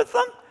included with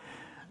them?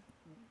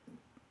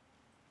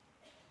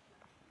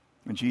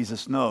 And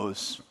Jesus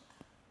knows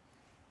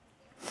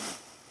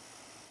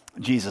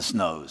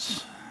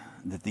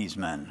that these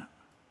men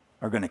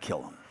are going to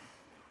kill him.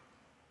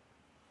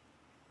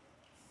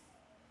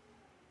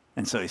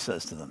 And so he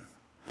says to them,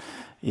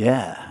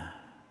 yeah,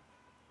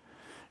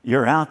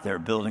 you're out there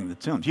building the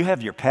tombs. You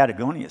have your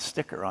Patagonia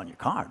sticker on your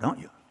car, don't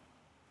you?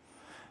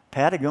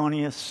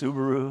 Patagonia,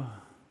 Subaru,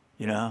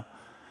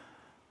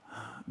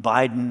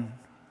 Biden,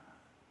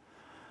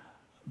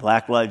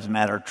 Black Lives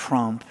Matter,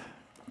 Trump.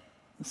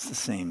 It's the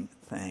same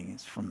thing.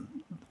 It's from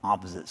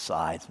opposite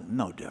sides, but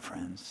no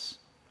difference.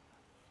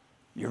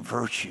 Your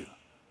virtue,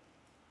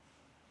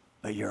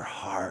 but your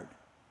heart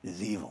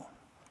is evil.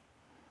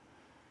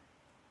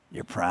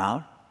 You're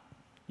proud.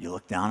 You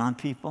look down on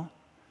people.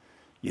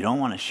 You don't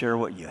want to share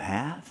what you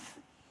have.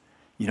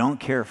 You don't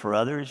care for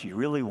others. You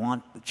really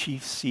want the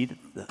chief seat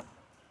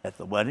at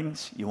the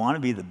weddings? You want to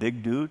be the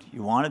big dude?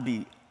 You want to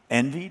be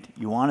envied?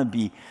 You want to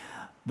be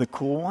the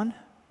cool one?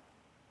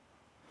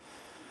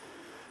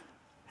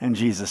 And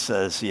Jesus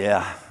says,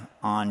 yeah,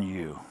 on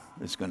you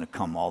is going to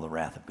come all the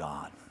wrath of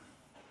God.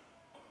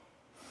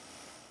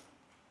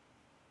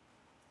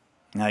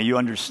 Now you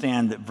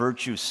understand that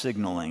virtue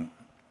signaling,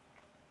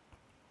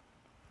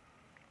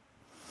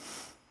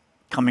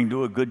 coming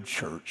to a good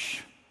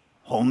church,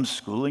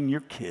 homeschooling your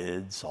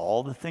kids,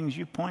 all the things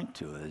you point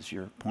to as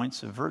your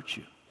points of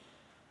virtue,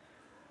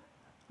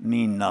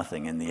 mean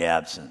nothing in the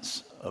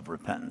absence of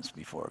repentance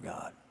before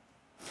God.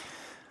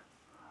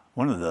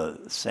 One of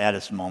the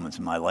saddest moments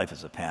in my life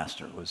as a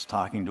pastor was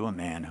talking to a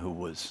man who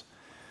was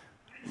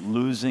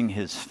losing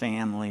his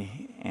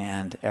family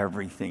and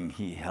everything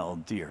he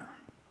held dear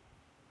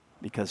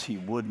because he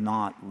would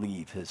not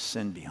leave his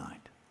sin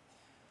behind.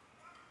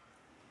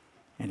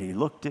 And he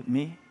looked at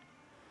me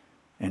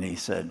and he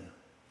said,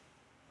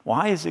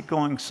 why is it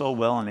going so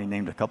well? And he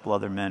named a couple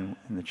other men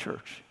in the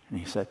church. And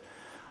he said,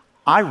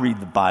 I read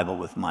the Bible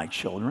with my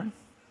children.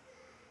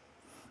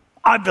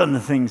 I've done the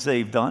things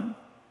they've done.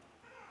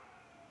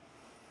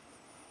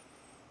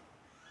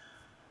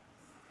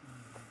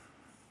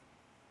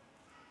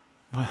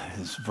 But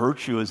his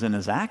virtue is in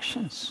his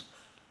actions,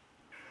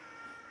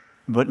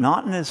 but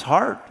not in his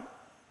heart.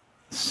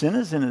 Sin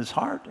is in his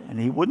heart, and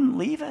he wouldn't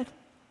leave it.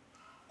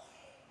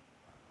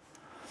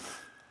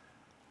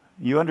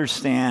 You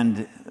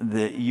understand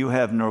that you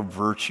have no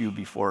virtue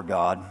before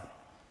God?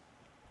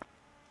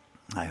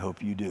 I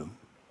hope you do.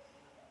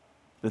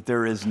 That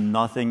there is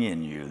nothing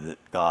in you that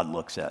God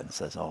looks at and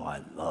says, oh, I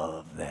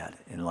love that,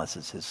 unless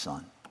it's his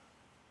son.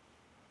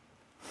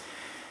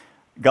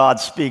 God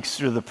speaks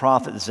through the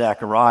prophet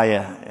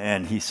Zechariah,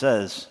 and he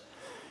says,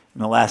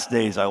 in the last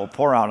days I will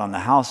pour out on the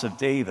house of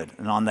David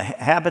and on the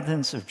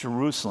inhabitants of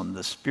Jerusalem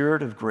the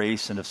spirit of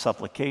grace and of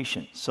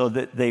supplication, so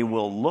that they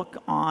will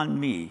look on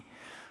me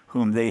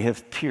whom they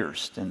have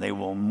pierced, and they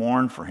will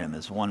mourn for him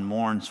as one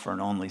mourns for an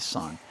only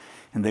son,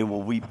 and they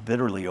will weep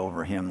bitterly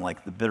over him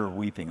like the bitter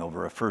weeping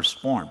over a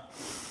firstborn.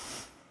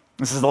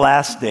 This is the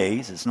last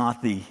days. It's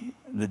not the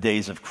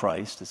days of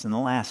Christ. It's in the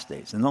last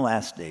days. In the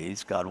last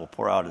days, God will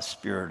pour out a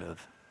spirit of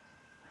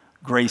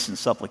grace and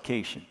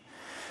supplication,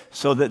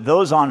 so that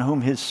those on whom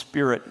his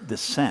spirit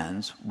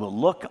descends will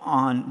look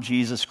on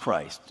Jesus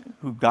Christ,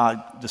 who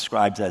God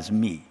describes as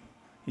me.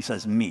 He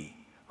says me,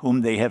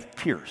 whom they have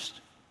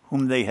pierced,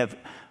 whom they have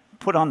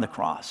put on the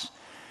cross,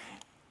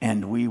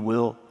 and we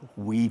will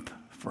weep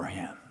for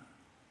him.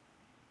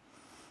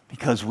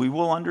 Because we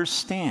will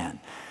understand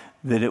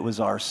that it was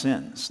our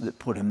sins that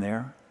put him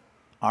there,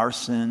 our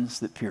sins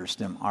that pierced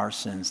him, our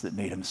sins that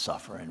made him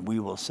suffer. And we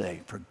will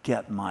say,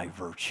 forget my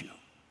virtue.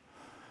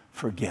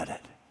 Forget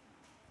it.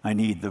 I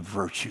need the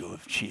virtue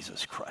of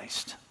Jesus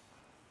Christ.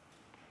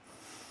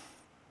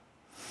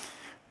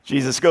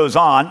 Jesus goes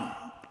on,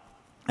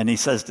 and he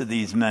says to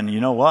these men, you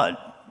know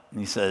what? And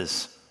he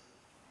says,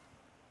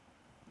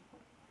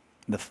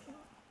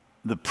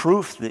 the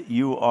proof that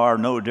you are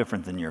no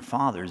different than your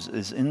fathers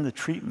is in the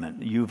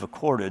treatment you've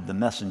accorded the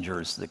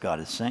messengers that God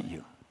has sent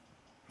you.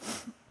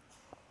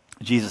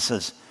 Jesus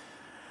says,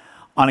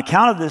 on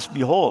account of this,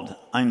 behold,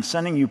 I'm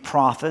sending you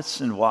prophets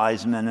and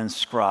wise men and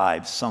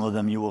scribes. Some of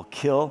them you will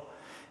kill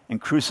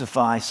and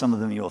crucify. Some of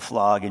them you will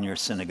flog in your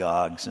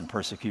synagogues and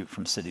persecute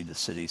from city to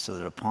city, so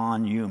that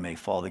upon you may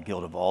fall the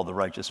guilt of all the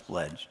righteous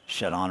blood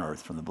shed on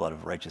earth, from the blood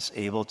of righteous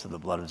Abel to the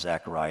blood of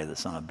Zechariah, the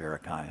son of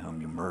Berechiah,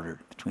 whom you murdered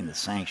between the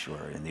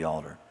sanctuary and the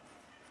altar.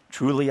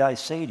 Truly I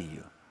say to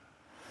you,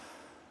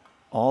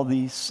 all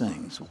these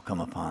things will come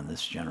upon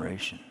this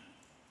generation.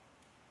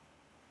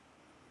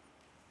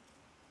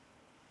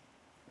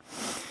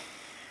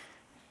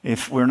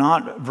 If we're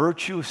not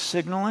virtue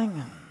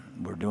signaling,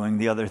 we're doing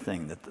the other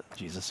thing that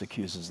Jesus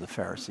accuses the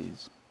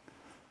Pharisees.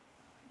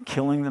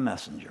 Killing the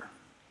messenger.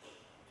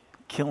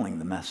 Killing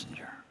the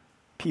messenger.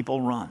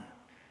 People run.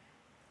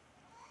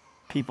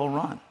 People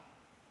run.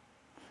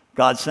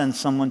 God sends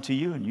someone to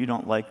you and you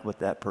don't like what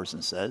that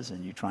person says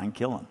and you try and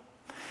kill him.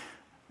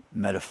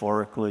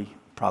 Metaphorically,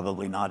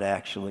 probably not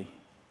actually.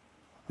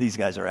 These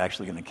guys are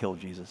actually going to kill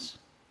Jesus.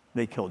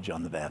 They killed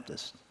John the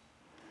Baptist.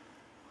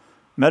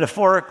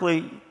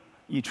 Metaphorically,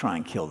 you try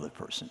and kill the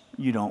person.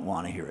 You don't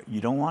want to hear it.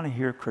 You don't want to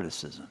hear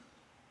criticism.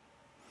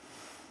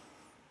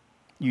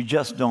 You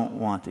just don't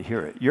want to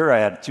hear it. Your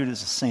attitude is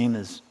the same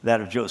as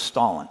that of Joe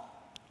Stalin,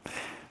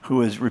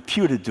 who is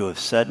reputed to have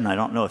said, and I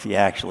don't know if he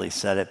actually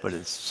said it, but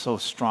it's so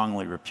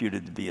strongly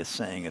reputed to be a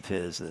saying of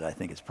his that I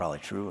think it's probably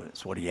true.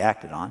 It's what he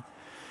acted on.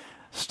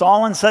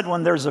 Stalin said,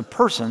 when there's a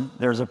person,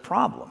 there's a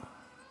problem.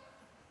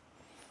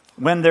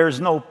 When there's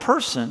no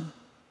person,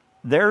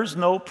 there's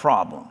no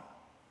problem.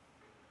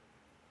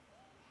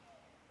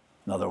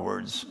 In other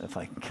words, if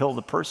I can kill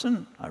the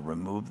person, I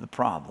remove the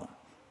problem.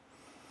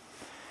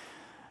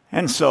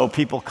 And so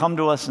people come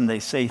to us and they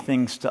say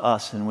things to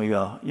us and we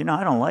go,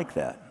 I don't like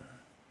that.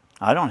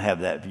 I don't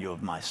have that view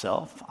of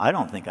myself. I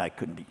don't think I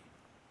could be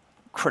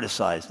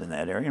criticized in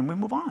that area. And we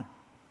move on.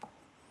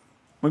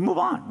 We move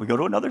on. We go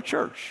to another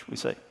church. We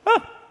say,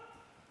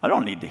 I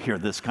don't need to hear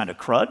this kind of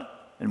crud.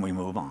 And we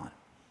move on.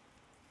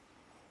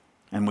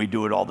 And we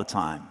do it all the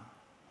time.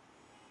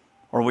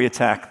 Or we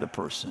attack the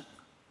person.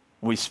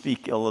 We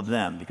speak ill of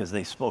them because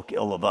they spoke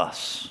ill of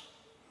us.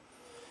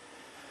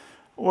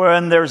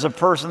 When there's a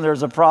person,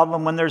 there's a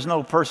problem. When there's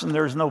no person,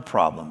 there's no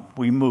problem.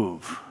 We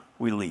move.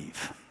 We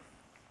leave.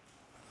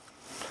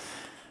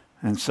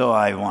 And so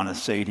I want to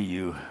say to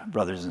you,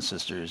 brothers and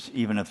sisters,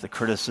 even if the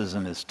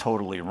criticism is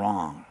totally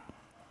wrong,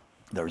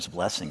 there's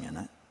blessing in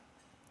it.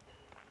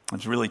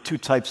 There's really two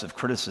types of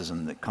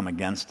criticism that come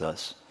against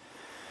us.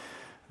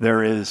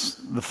 There is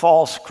the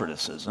false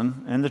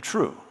criticism and the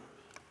true.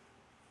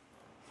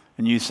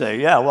 And you say,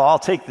 yeah, well, I'll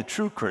take the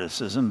true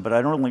criticism, but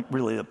I don't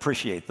really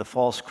appreciate the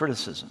false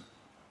criticism.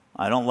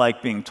 I don't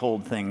like being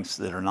told things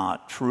that are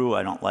not true.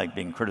 I don't like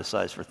being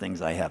criticized for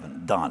things I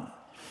haven't done.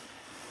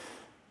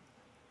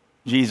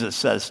 Jesus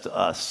says to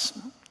us,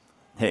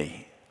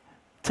 hey,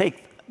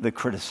 take the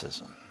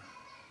criticism.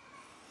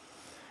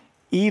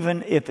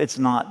 Even if it's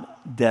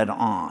not dead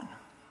on,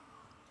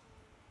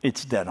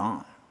 it's dead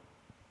on.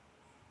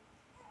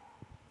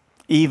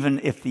 Even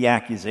if the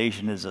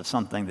accusation is of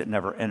something that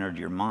never entered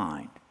your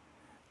mind,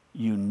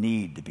 you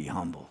need to be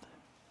humbled.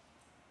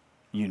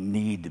 You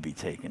need to be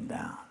taken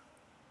down.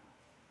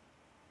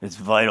 It's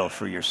vital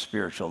for your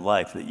spiritual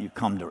life that you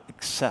come to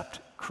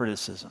accept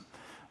criticism,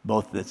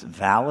 both that's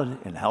valid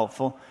and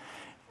helpful,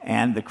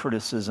 and the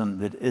criticism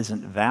that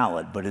isn't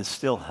valid but is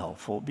still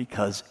helpful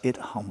because it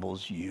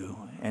humbles you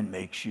and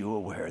makes you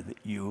aware that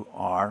you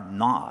are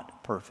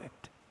not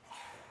perfect.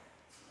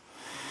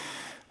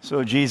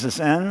 So Jesus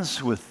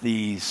ends with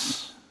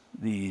these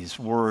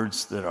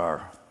words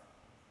that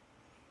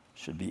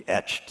should be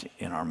etched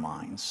in our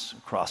minds,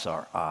 across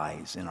our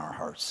eyes, in our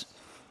hearts.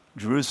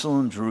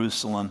 Jerusalem,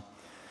 Jerusalem,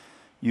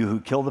 you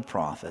who kill the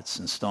prophets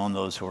and stone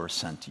those who are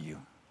sent to you.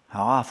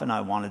 How often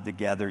I wanted to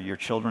gather your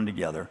children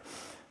together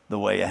the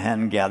way a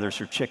hen gathers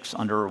her chicks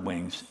under her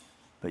wings,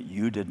 but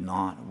you did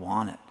not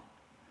want it.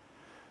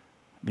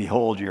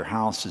 Behold, your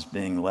house is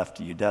being left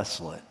to you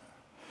desolate.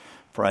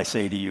 For I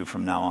say to you,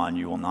 from now on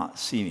you will not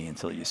see me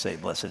until you say,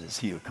 blessed is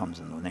he who comes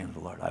in the name of the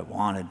Lord. I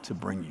wanted to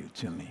bring you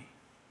to me,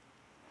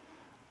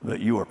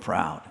 but you were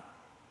proud,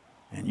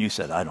 and you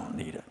said, I don't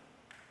need it.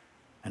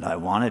 And I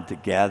wanted to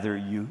gather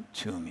you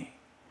to me,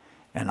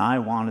 and I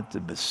wanted to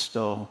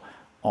bestow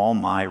all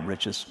my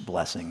richest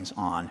blessings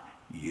on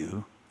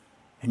you.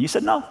 And you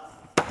said, no,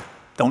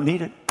 don't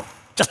need it.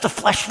 Just a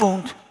flesh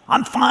wound.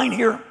 I'm fine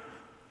here.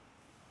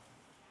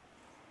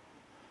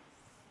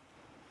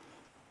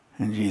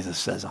 And Jesus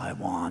says, I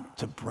want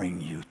to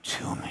bring you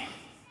to me.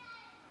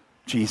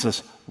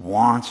 Jesus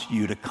wants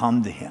you to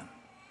come to him.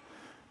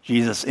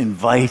 Jesus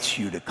invites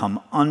you to come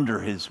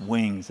under his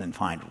wings and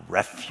find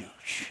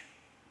refuge.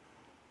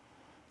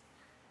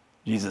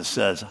 Jesus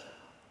says,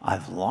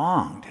 I've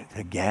longed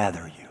to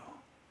gather you.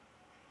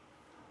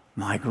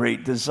 My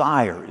great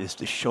desire is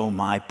to show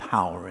my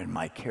power and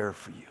my care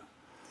for you.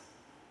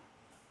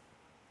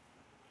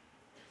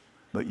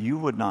 But you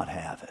would not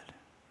have it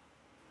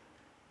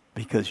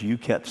because you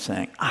kept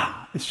saying,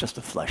 it's just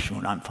a flesh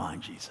wound. I'm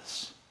fine,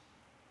 Jesus.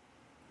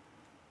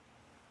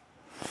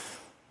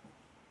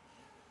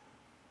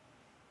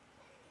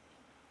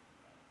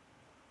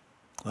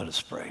 Let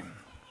us pray.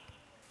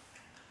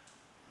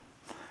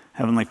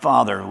 Heavenly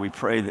Father, we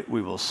pray that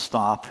we will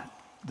stop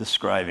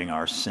describing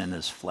our sin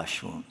as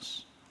flesh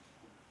wounds.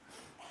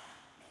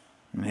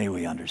 May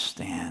we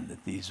understand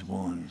that these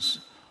wounds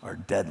are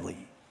deadly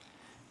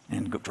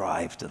and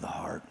drive to the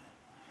heart.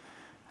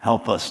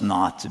 Help us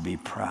not to be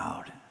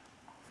proud.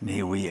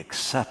 May we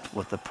accept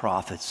what the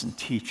prophets and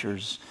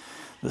teachers,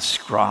 the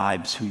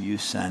scribes who you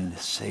send,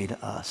 say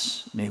to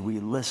us. May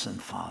we listen,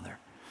 Father,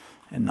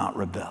 and not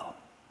rebel.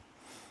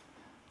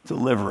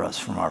 Deliver us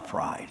from our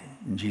pride.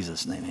 In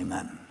Jesus' name,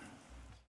 amen.